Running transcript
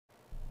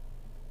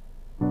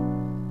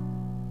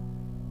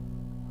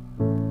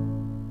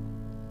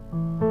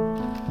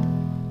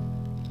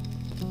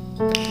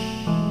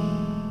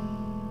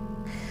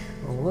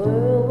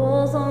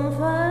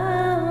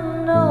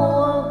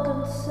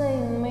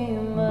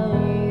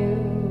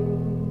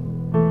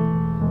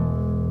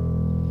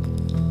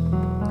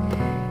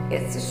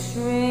It's a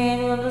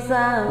strange what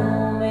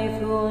desire may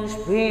foolish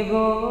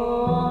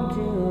people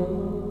do.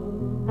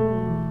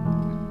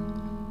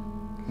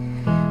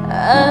 I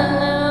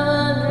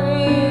never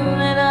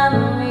dreamed that I'd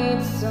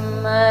meet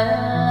somebody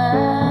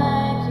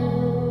like you,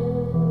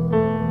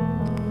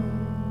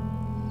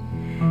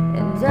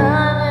 and I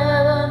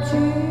never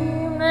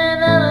dreamed that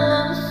I'd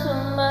love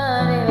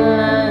somebody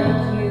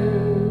like you.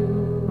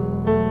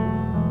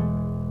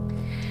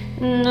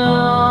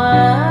 No,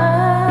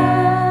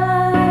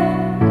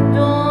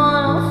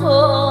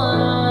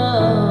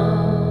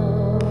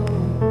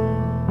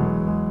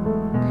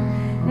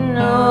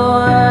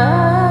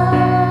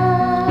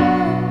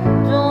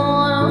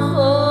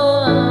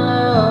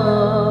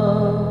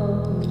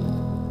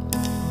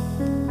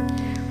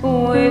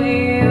 with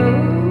you,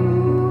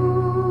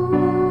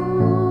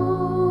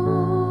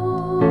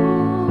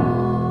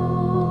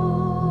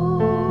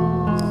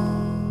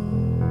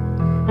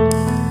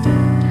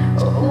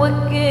 what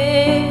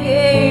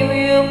game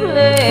you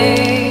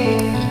play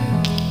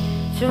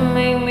to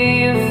make me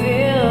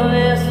feel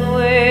this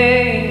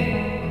way?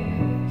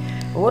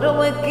 What a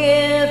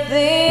wicked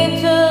thing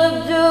to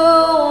do,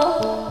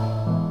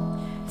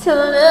 to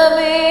let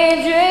me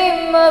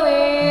dream of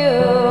you.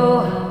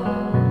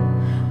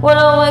 What a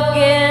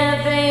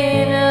wicked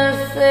thing to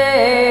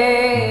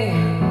say.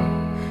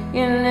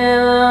 You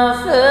never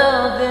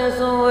felt this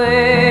way.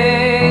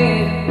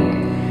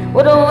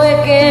 What a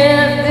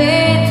wicked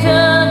thing to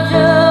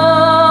do,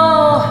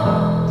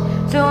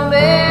 to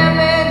make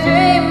me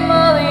dream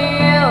of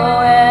you.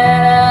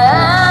 And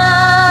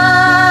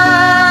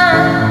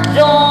I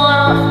don't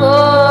wanna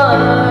fall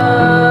in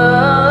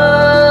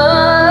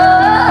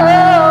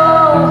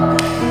love.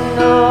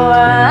 No,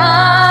 I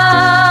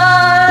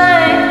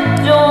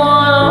don't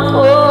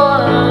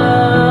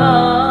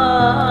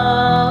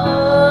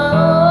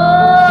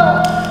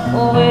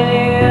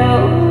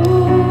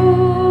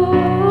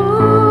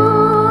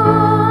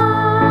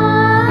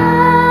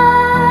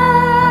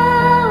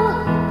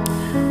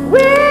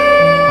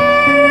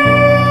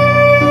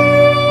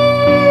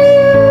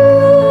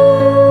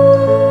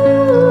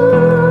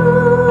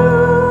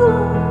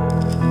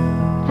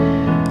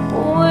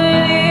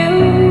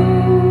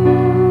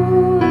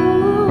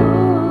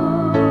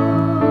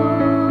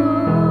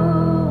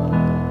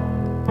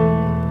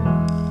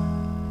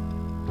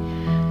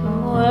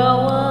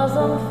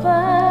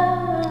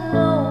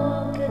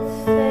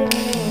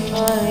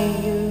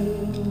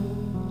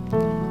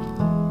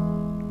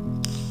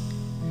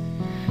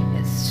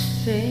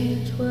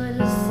strange what